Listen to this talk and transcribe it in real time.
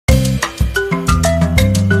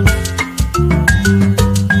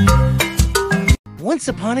Once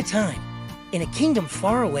upon a time, in a kingdom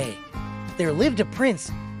far away, there lived a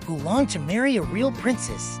prince who longed to marry a real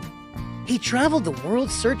princess. He traveled the world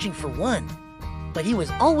searching for one, but he was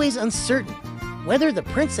always uncertain whether the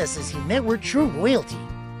princesses he met were true royalty.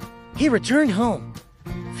 He returned home,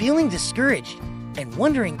 feeling discouraged and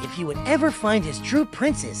wondering if he would ever find his true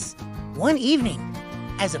princess. One evening,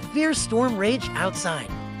 as a fierce storm raged outside,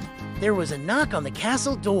 there was a knock on the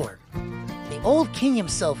castle door. The old king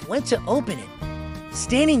himself went to open it.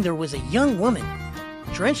 Standing there was a young woman,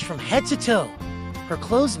 drenched from head to toe, her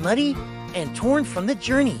clothes muddy and torn from the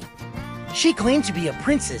journey. She claimed to be a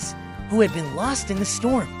princess who had been lost in the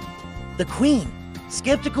storm. The queen,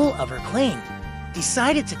 skeptical of her claim,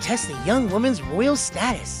 decided to test the young woman's royal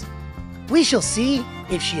status. We shall see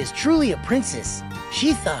if she is truly a princess,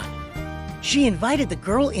 she thought. She invited the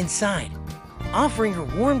girl inside, offering her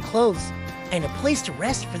warm clothes and a place to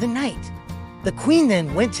rest for the night. The queen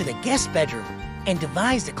then went to the guest bedroom and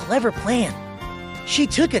devised a clever plan. She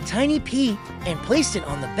took a tiny pea and placed it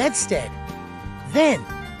on the bedstead. Then,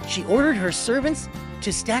 she ordered her servants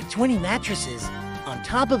to stack 20 mattresses on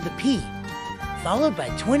top of the pea, followed by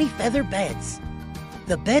 20 feather beds.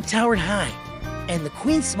 The bed towered high, and the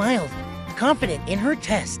queen smiled, confident in her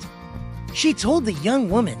test. She told the young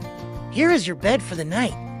woman, "Here is your bed for the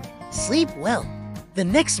night. Sleep well." The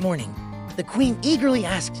next morning, the queen eagerly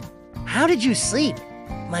asked, "How did you sleep,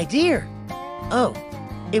 my dear?" "Oh,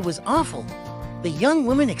 it was awful," the young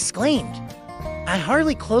woman exclaimed. "I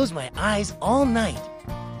hardly closed my eyes all night.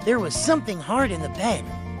 There was something hard in the bed,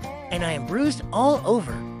 and I am bruised all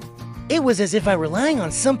over. It was as if I were lying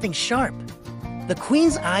on something sharp." The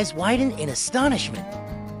queen's eyes widened in astonishment.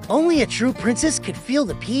 Only a true princess could feel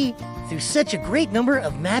the pea through such a great number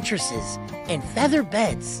of mattresses and feather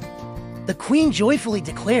beds. The queen joyfully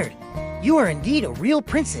declared, "You are indeed a real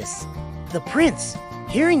princess." The prince,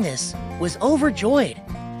 hearing this, was overjoyed.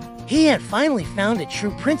 He had finally found a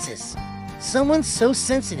true princess, someone so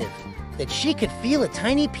sensitive that she could feel a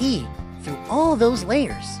tiny pea through all those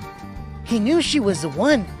layers. He knew she was the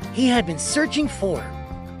one he had been searching for.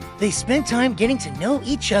 They spent time getting to know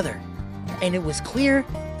each other, and it was clear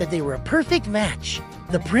that they were a perfect match.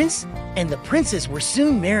 The prince and the princess were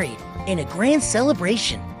soon married in a grand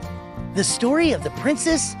celebration. The story of the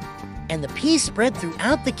princess and the pea spread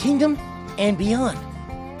throughout the kingdom and beyond,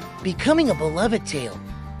 becoming a beloved tale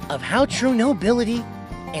of how true nobility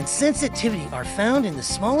and sensitivity are found in the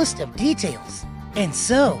smallest of details. And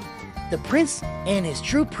so, the prince and his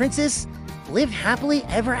true princess lived happily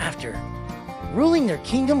ever after, ruling their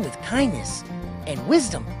kingdom with kindness and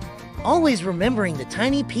wisdom, always remembering the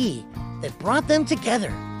tiny pea that brought them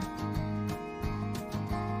together.